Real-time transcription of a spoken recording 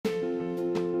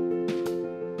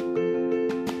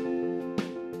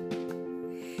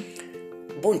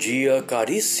Bom dia,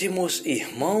 caríssimos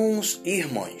irmãos e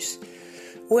irmãs.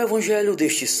 O Evangelho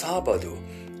deste sábado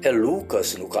é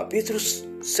Lucas, no capítulo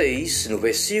 6, no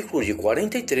versículo de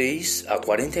 43 a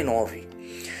 49.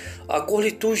 A cor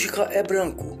litúrgica é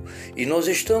branco e nós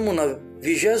estamos na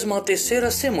 23ª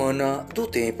semana do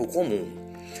tempo comum.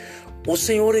 O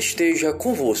Senhor esteja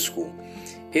convosco,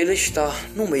 Ele está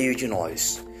no meio de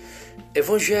nós.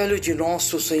 Evangelho de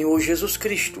nosso Senhor Jesus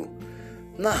Cristo,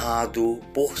 narrado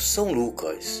por São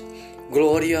Lucas.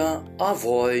 Glória a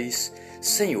vós,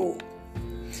 Senhor.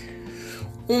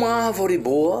 Uma árvore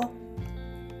boa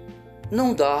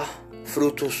não dá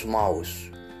frutos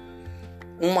maus.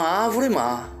 Uma árvore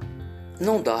má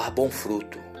não dá bom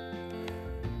fruto.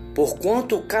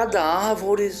 Porquanto cada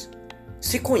árvore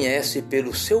se conhece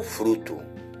pelo seu fruto.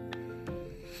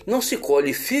 Não se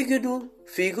colhe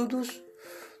fígados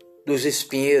dos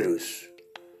espinheiros,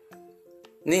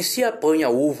 nem se apanha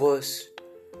uvas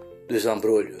dos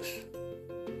abrolhos.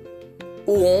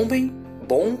 O homem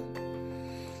bom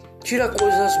tira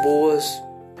coisas boas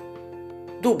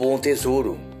do bom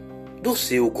tesouro do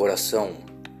seu coração.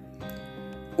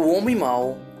 O homem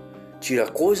mau tira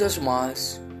coisas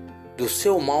más do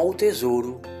seu mau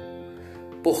tesouro,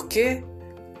 porque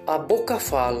a boca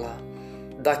fala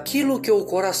daquilo que o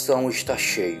coração está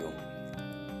cheio.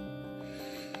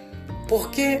 Por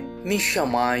que me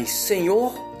chamais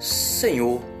Senhor,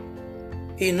 Senhor,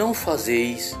 e não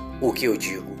fazeis o que eu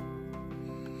digo?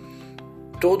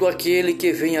 Todo aquele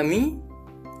que vem a mim,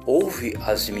 ouve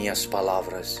as minhas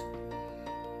palavras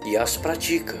e as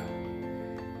pratica,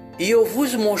 e eu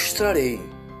vos mostrarei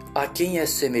a quem é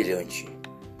semelhante.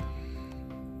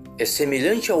 É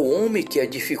semelhante ao homem que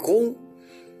edificou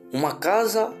uma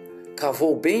casa,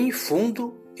 cavou bem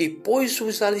fundo e pôs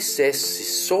os alicerces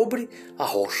sobre a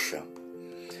rocha.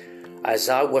 As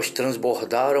águas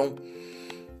transbordaram,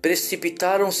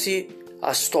 precipitaram-se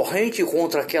as torrentes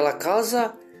contra aquela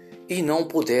casa e não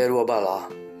puderam abalar,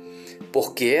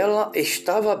 porque ela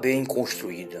estava bem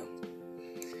construída.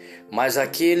 Mas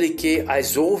aquele que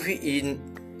as ouve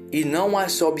e não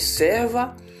as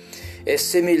observa é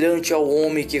semelhante ao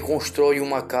homem que constrói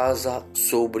uma casa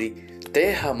sobre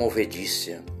terra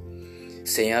movediça,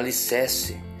 sem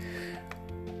alicerce.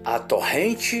 A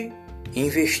torrente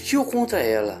investiu contra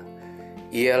ela,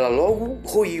 e ela logo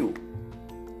ruiu,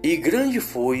 e grande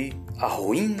foi a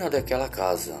ruína daquela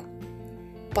casa.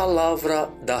 Palavra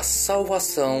da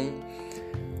salvação,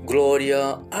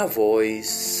 glória a vós,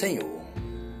 Senhor.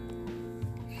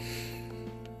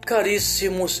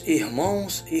 Caríssimos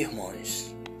irmãos e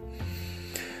irmãs,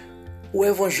 o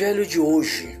Evangelho de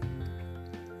hoje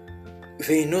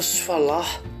vem nos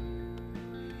falar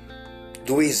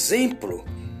do exemplo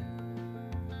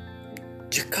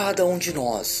de cada um de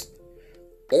nós,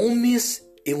 homens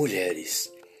e mulheres.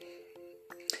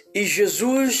 E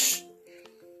Jesus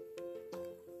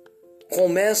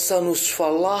começa a nos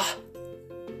falar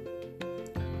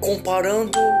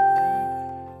comparando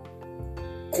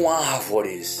com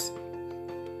árvores.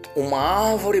 Uma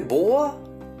árvore boa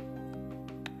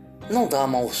não dá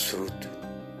maus frutos,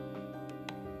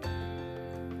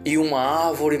 e uma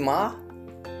árvore má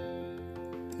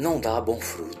não dá bom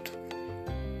fruto.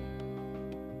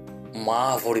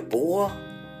 Uma árvore boa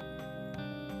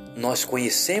nós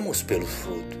conhecemos pelo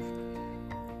fruto,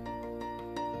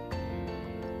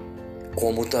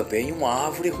 como também uma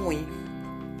árvore ruim.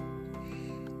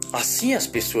 Assim as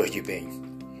pessoas de bem.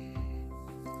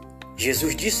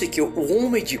 Jesus disse que o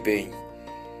homem de bem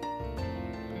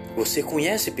você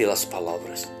conhece pelas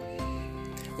palavras.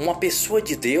 Uma pessoa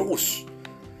de Deus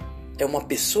é uma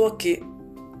pessoa que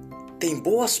tem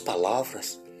boas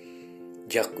palavras,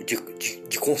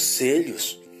 de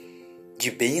conselhos, de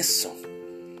bênção,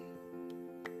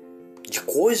 de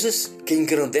coisas que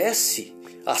engrandece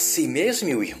a si mesmo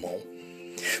e o irmão,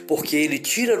 porque ele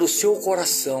tira do seu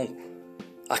coração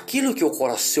aquilo que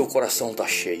o seu coração está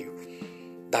cheio,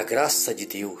 da graça de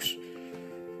Deus.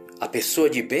 A pessoa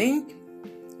de bem,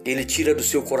 ele tira do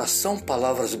seu coração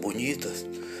palavras bonitas,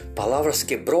 palavras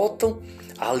que brotam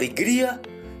a alegria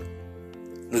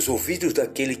nos ouvidos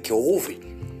daquele que ouve,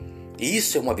 e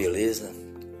isso é uma beleza.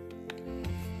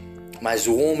 Mas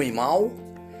o homem mau,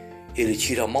 ele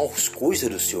tira maus coisas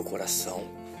do seu coração.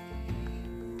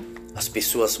 As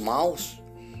pessoas maus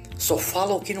só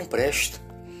falam o que não presta,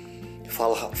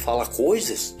 fala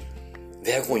coisas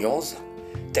vergonhosas,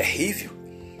 terrível,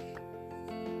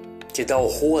 que dá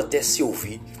horror até se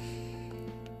ouvir.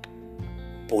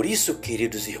 Por isso,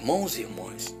 queridos irmãos e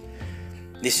irmãs,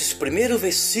 nesses primeiros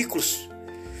versículos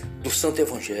do Santo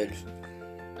Evangelho,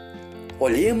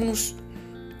 olhemos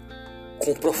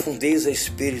com profundeza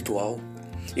espiritual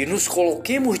e nos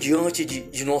coloquemos diante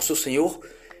de nosso Senhor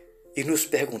e nos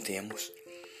perguntemos: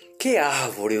 que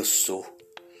árvore eu sou?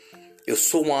 Eu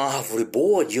sou uma árvore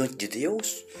boa diante de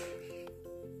Deus?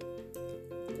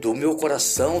 Do meu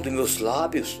coração, dos meus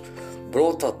lábios,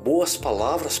 brota boas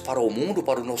palavras para o mundo,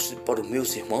 para os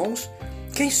meus irmãos?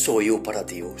 Quem sou eu para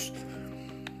Deus?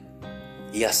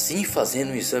 E assim,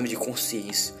 fazendo um exame de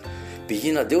consciência,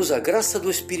 pedindo a Deus a graça do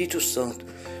Espírito Santo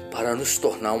para nos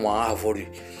tornar uma árvore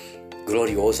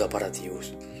gloriosa para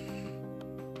Deus,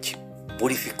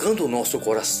 purificando o nosso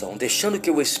coração, deixando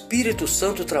que o Espírito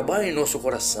Santo trabalhe em nosso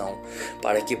coração,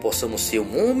 para que possamos ser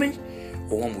um homem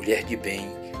ou uma mulher de bem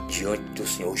diante do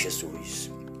Senhor Jesus.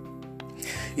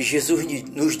 E Jesus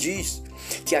nos diz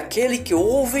que aquele que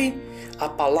ouve a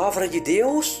palavra de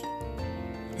Deus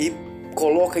e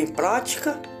coloca em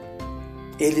prática,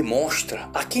 ele mostra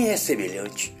a quem é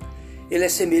semelhante. Ele é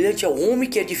semelhante ao homem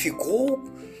que edificou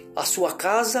a sua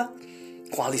casa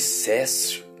com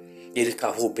alicerce. Ele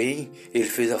cavou bem, ele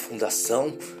fez a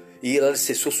fundação e ele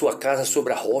alicerçou sua casa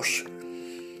sobre a rocha.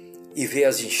 E vê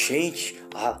as enchentes,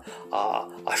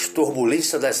 as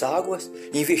turbulências das águas,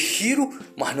 investiram,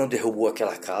 mas não derrubou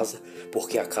aquela casa,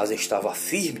 porque a casa estava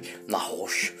firme na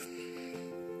rocha.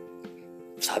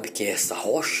 Sabe quem é essa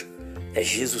rocha? É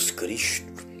Jesus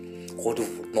Cristo. Quando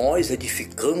nós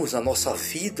edificamos a nossa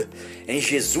vida em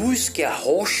Jesus, que é a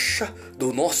rocha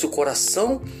do nosso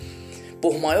coração,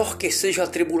 por maior que seja a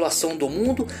tribulação do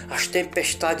mundo, as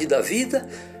tempestades da vida,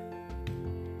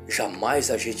 jamais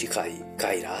a gente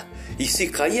cairá. E se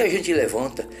cair, a gente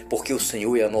levanta, porque o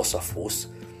Senhor é a nossa força.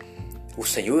 O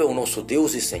Senhor é o nosso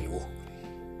Deus e Senhor.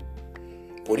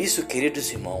 Por isso,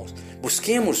 queridos irmãos,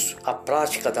 busquemos a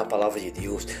prática da palavra de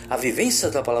Deus, a vivência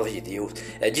da palavra de Deus,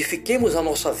 edifiquemos a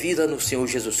nossa vida no Senhor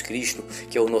Jesus Cristo,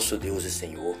 que é o nosso Deus e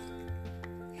Senhor.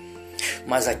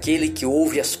 Mas aquele que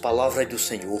ouve as palavras do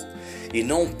Senhor e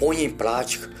não põe em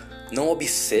prática, não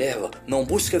observa, não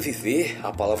busca viver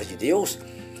a palavra de Deus,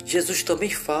 Jesus também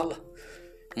fala.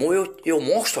 Eu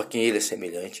mostro a quem ele é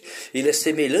semelhante. Ele é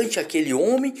semelhante àquele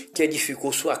homem que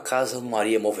edificou sua casa numa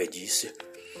areia movediça.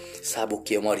 Sabe o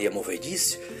que é uma areia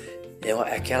movediça? É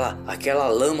aquela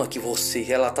lama que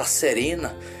ela está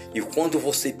serena, e quando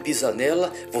você pisa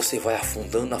nela, você vai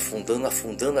afundando, afundando,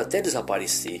 afundando até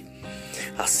desaparecer.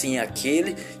 Assim é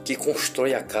aquele que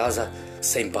constrói a casa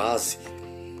sem base.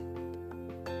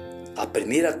 A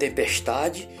primeira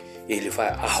tempestade,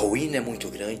 a ruína é muito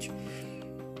grande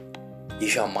e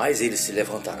jamais ele se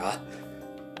levantará,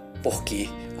 porque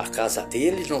a casa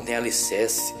dele não tem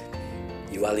alicerce,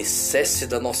 e o alicerce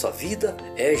da nossa vida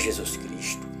é Jesus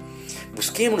Cristo.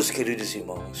 Busquemos, queridos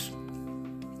irmãos,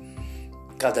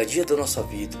 cada dia da nossa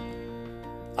vida,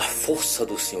 a força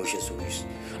do Senhor Jesus,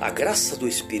 a graça do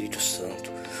Espírito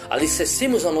Santo.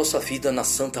 Alicercemos a nossa vida na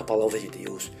santa palavra de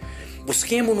Deus.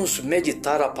 Busquemos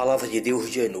meditar a palavra de Deus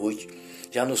dia e noite.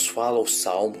 Já nos fala o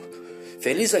Salmo: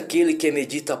 feliz aquele que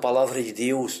medita a palavra de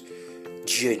Deus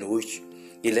dia e noite.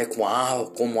 Ele é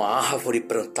como a árvore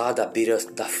plantada à beira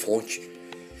da fonte.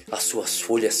 As suas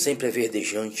folhas sempre é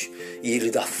verdejante, e ele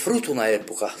dá fruto na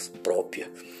época própria.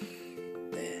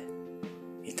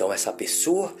 Então essa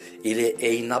pessoa, ele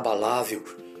é inabalável,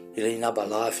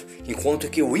 enquanto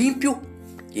que o ímpio,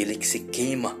 ele que se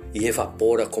queima e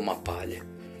evapora como a palha.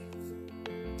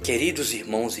 Queridos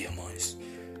irmãos e irmãs,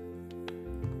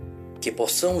 que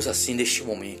possamos assim neste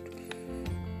momento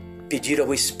pedir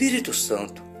ao Espírito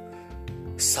Santo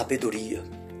sabedoria,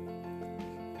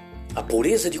 a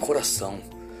pureza de coração,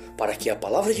 para que a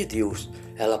palavra de Deus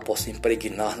ela possa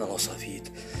impregnar na nossa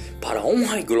vida, para a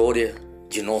honra e glória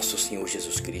de nosso Senhor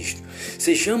Jesus Cristo.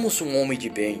 Sejamos um homem de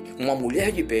bem, uma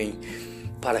mulher de bem,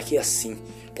 para que assim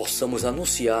possamos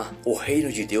anunciar o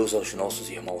reino de Deus aos nossos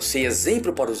irmãos, ser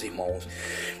exemplo para os irmãos,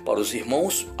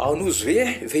 ao nos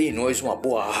ver em nós uma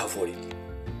boa árvore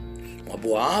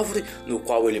no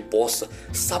qual ele possa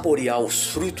saborear os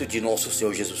frutos de nosso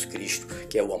Senhor Jesus Cristo,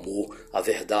 que é o amor, a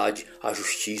verdade, a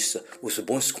justiça, os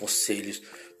bons conselhos,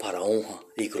 para a honra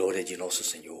e glória de nosso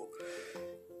Senhor.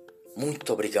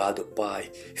 Muito obrigado, Pai,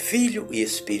 Filho e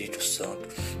Espírito Santo,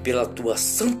 pela Tua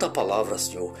santa palavra,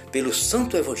 Senhor, pelo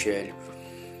santo Evangelho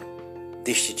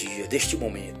deste dia, deste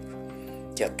momento.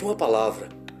 Que a Tua palavra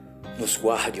nos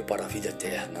guarde para a vida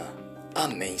eterna.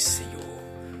 Amém, Senhor.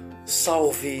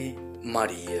 Salve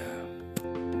Maria.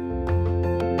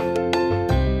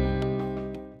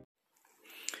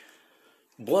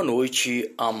 Boa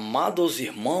noite, amados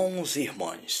irmãos e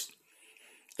irmãs.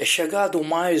 É chegado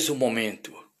mais um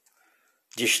momento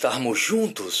de estarmos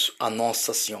juntos a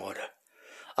Nossa Senhora,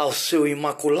 ao seu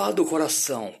imaculado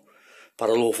coração,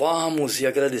 para louvarmos e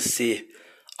agradecer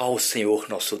ao Senhor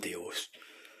nosso Deus,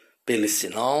 Pelo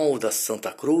sinal da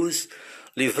Santa Cruz,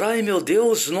 livrai, meu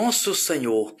Deus, nosso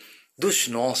Senhor, dos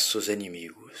nossos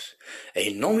inimigos.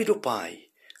 Em nome do Pai,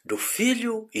 do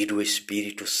Filho e do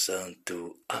Espírito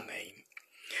Santo. Amém.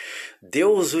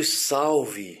 Deus os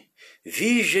salve,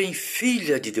 Virgem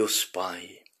Filha de Deus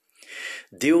Pai.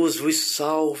 Deus vos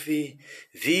salve,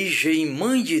 Virgem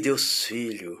Mãe de Deus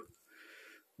Filho.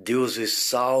 Deus vos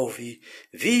salve,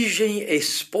 Virgem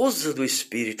Esposa do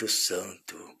Espírito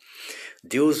Santo.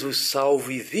 Deus vos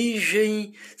salve,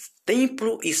 Virgem,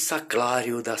 templo e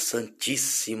sacrário da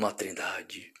Santíssima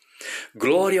Trindade.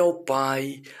 Glória ao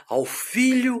Pai, ao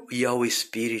Filho e ao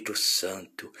Espírito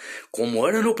Santo, como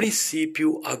era no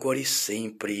princípio, agora e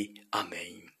sempre.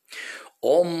 Amém.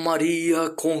 Ó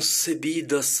Maria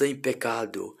concebida sem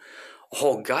pecado,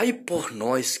 rogai por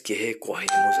nós que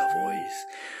recorremos a vós.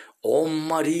 Ó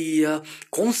Maria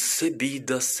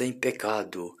concebida sem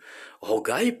pecado,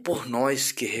 rogai por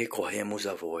nós que recorremos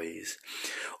a vós.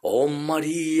 Ó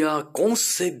Maria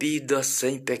concebida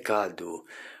sem pecado,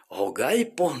 rogai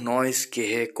por nós que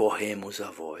recorremos a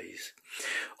vós.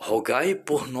 Rogai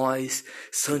por nós,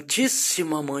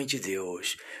 Santíssima Mãe de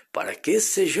Deus, para que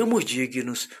sejamos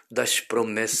dignos das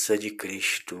promessas de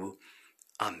Cristo.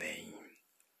 Amém.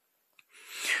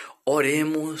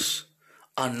 Oremos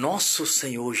a nosso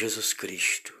Senhor Jesus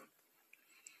Cristo,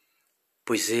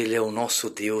 pois Ele é o nosso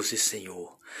Deus e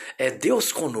Senhor. É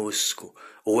Deus conosco,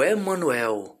 o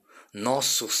Emanuel,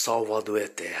 nosso Salvador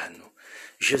eterno.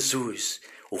 Jesus,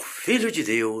 o Filho de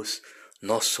Deus,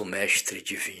 nosso Mestre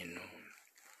divino.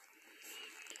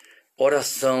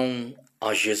 Oração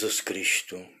a Jesus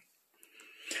Cristo.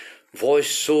 Vós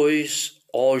sois,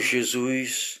 ó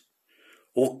Jesus,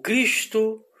 o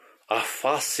Cristo, a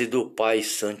face do Pai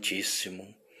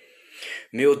Santíssimo.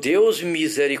 Meu Deus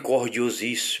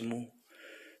misericordiosíssimo,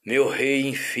 meu Rei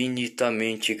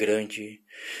infinitamente grande,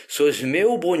 sois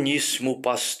meu boníssimo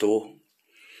pastor,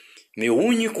 meu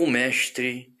único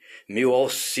mestre, meu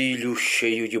auxílio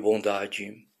cheio de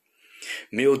bondade.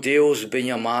 Meu Deus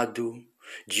bem-amado,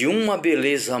 de uma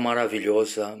beleza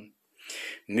maravilhosa,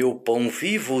 meu pão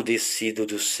vivo descido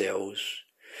dos céus,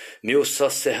 meu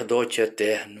sacerdote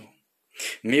eterno,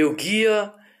 meu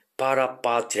guia para a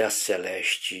pátria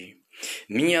celeste,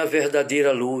 minha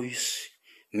verdadeira luz,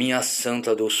 minha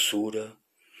santa doçura,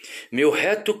 meu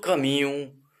reto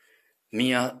caminho,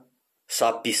 minha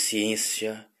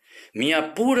sapiência, minha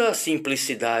pura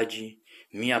simplicidade,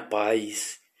 minha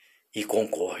paz e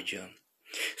concórdia.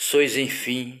 Sois,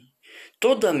 enfim,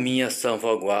 toda a minha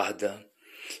salvaguarda,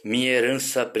 minha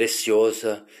herança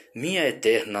preciosa, minha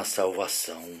eterna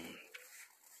salvação.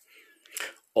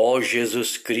 Ó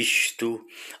Jesus Cristo,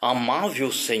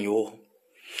 amável Senhor,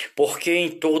 porque em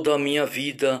toda a minha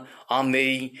vida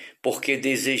amei, porque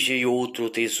desejei outro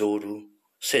tesouro,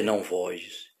 senão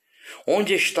vós.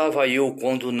 Onde estava eu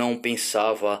quando não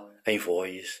pensava em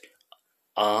vós?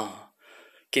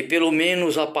 Que pelo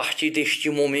menos a partir deste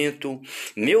momento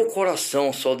meu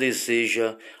coração só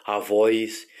deseja a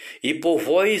vós e por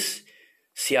vós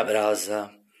se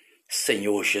abrasa,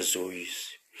 Senhor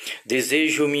Jesus.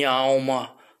 Desejo minha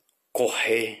alma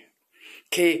correr,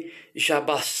 que já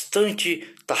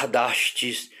bastante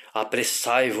tardastes,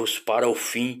 apressai-vos para o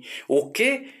fim, o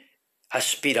que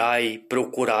aspirai,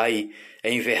 procurai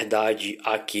em verdade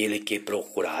aquele que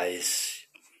procurais.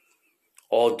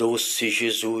 Ó doce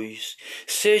Jesus,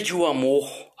 sede o amor,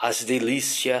 as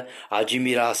delícias, a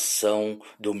admiração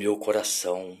do meu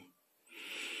coração.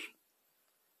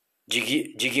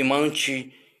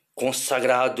 Digmante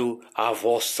consagrado à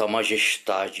vossa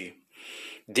majestade,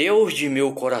 Deus de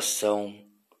meu coração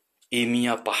e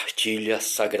minha partilha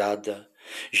sagrada,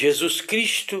 Jesus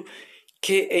Cristo,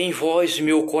 que em vós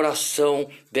meu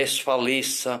coração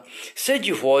desfaleça,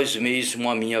 sede vós mesmo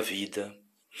a minha vida.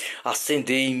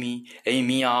 Acendei-me em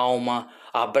minha alma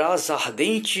a brasa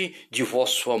ardente de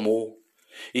vosso amor,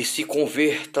 e se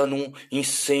converta num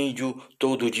incêndio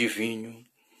todo divino,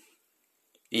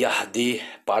 e arder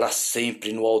para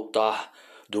sempre no altar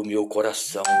do meu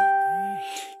coração.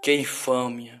 Que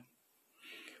infâmia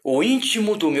o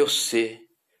íntimo do meu ser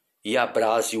e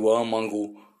abrase o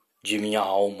âmago de minha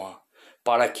alma,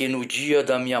 para que no dia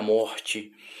da minha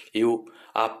morte eu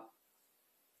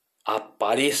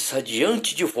apareça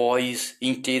diante de vós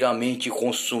inteiramente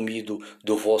consumido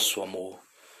do vosso amor.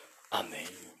 Amém.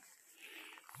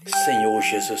 Senhor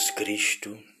Jesus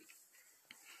Cristo,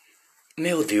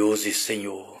 meu Deus e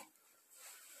Senhor,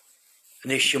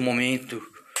 neste momento,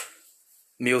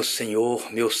 meu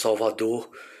Senhor, meu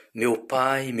Salvador, meu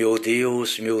Pai, meu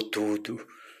Deus, meu tudo,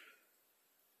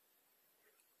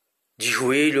 de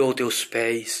joelho aos teus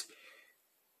pés,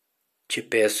 te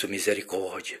peço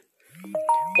misericórdia.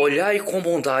 Olhai com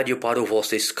bondade para o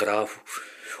vosso escravo.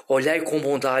 Olhai com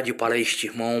bondade para este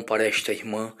irmão, para esta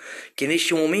irmã, que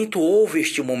neste momento ouve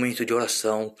este momento de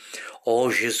oração. Ó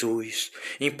Jesus,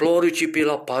 imploro-te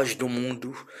pela paz do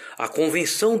mundo, a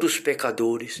convenção dos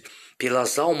pecadores,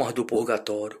 pelas almas do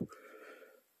purgatório.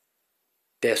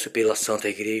 Peço pela Santa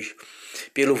Igreja,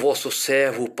 pelo vosso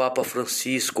servo, o Papa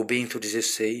Francisco Bento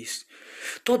XVI,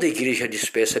 toda a Igreja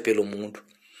dispersa pelo mundo.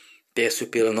 Peço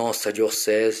pela nossa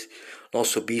diocese,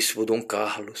 nosso bispo Dom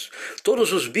Carlos,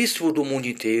 todos os bispos do mundo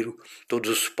inteiro, todos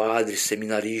os padres,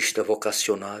 seminaristas,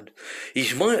 vocacionados,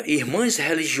 irmãs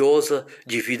religiosas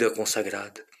de vida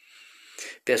consagrada.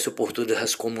 Peço por todas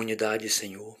as comunidades,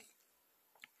 Senhor,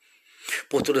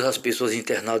 por todas as pessoas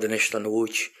internadas nesta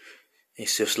noite, em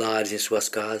seus lares, em suas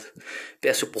casas.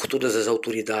 Peço por todas as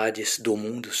autoridades do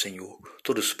mundo, Senhor,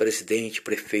 todos os presidentes,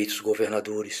 prefeitos,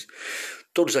 governadores,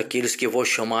 todos aqueles que vós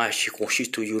chamaste e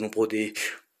constituiu no poder,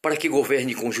 para que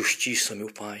governe com justiça,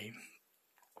 meu Pai.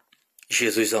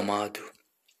 Jesus amado,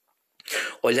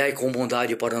 olhai com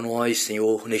bondade para nós,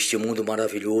 Senhor, neste mundo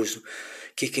maravilhoso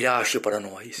que criaste para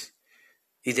nós,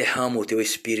 e derrama o Teu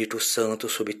Espírito Santo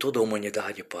sobre toda a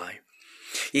humanidade, Pai,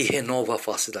 e renova a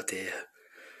face da terra.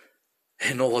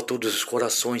 Renova todos os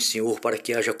corações, Senhor, para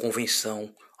que haja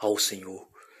convenção ao Senhor.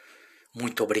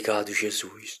 Muito obrigado,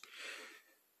 Jesus.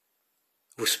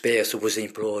 Vos peço, vos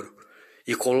imploro,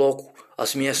 e coloco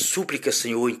as minhas súplicas,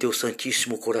 Senhor, em Teu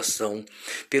Santíssimo Coração,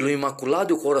 pelo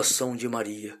Imaculado Coração de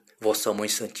Maria, vossa Mãe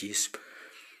Santíssima,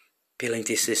 pela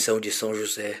intercessão de São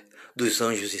José, dos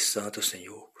anjos e santos,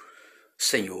 Senhor.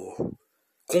 Senhor,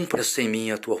 cumpra-se em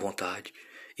mim a Tua vontade,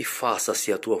 e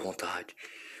faça-se a Tua vontade.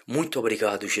 Muito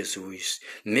obrigado, Jesus,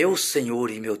 meu Senhor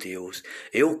e meu Deus.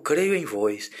 Eu creio em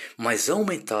vós, mas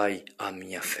aumentai a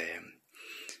minha fé.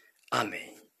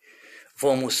 Amém.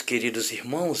 Vamos, queridos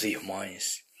irmãos e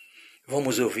irmãs,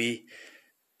 vamos ouvir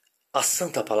a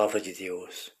Santa Palavra de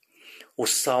Deus, o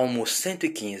Salmo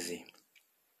 115,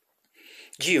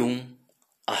 de 1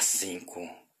 a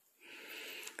 5.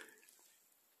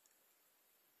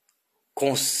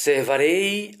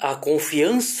 Conservarei a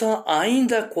confiança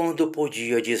ainda quando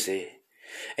podia dizer: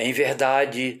 em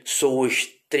verdade sou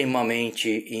extremamente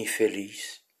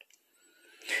infeliz.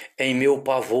 Em meu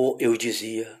pavor eu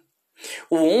dizia: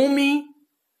 o homem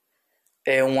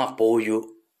é um apoio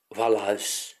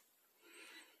falaz.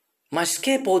 Mas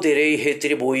que poderei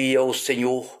retribuir ao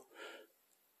Senhor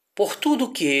por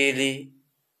tudo que Ele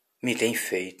me tem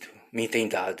feito, me tem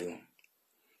dado?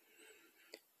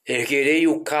 Erguerei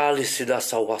o cálice da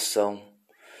salvação,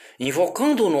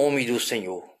 invocando o nome do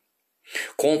Senhor.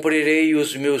 Cumprirei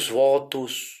os meus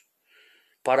votos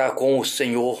para com o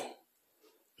Senhor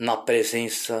na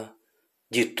presença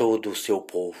de todo o seu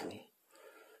povo.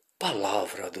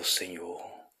 Palavra do Senhor.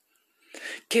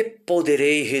 Que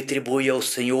poderei retribuir ao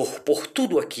Senhor por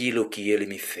tudo aquilo que Ele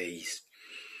me fez?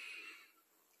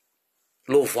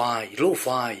 Louvai,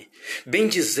 louvai,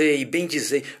 bendizei,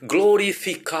 bendizei,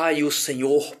 glorificai o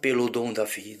Senhor pelo dom da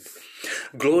vida.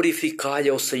 Glorificai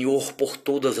ao Senhor por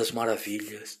todas as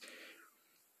maravilhas.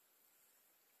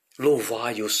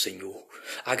 Louvai o Senhor,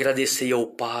 agradecei ao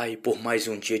Pai por mais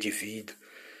um dia de vida,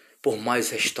 por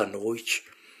mais esta noite,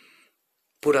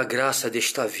 por a graça de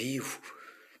estar vivo,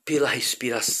 pela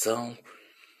respiração,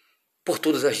 por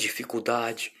todas as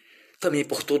dificuldades, também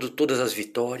por todas as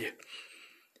vitórias.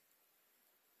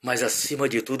 Mas acima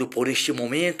de tudo, por este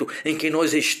momento em que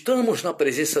nós estamos na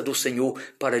presença do Senhor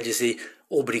para dizer: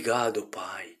 obrigado,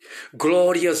 Pai.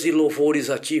 Glórias e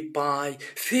louvores a Ti, Pai,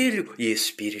 Filho e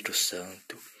Espírito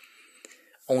Santo.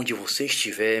 Onde você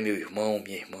estiver, meu irmão,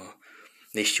 minha irmã,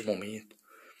 neste momento,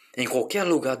 em qualquer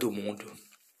lugar do mundo,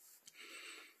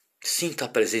 sinta a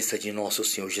presença de nosso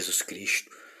Senhor Jesus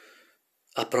Cristo,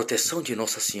 a proteção de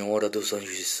Nossa Senhora dos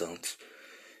Anjos e Santos,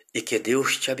 e que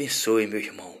Deus te abençoe, meu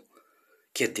irmão.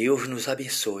 Que Deus nos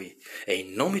abençoe, em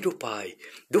nome do Pai,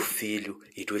 do Filho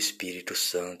e do Espírito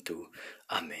Santo.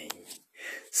 Amém.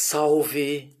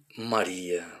 Salve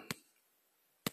Maria.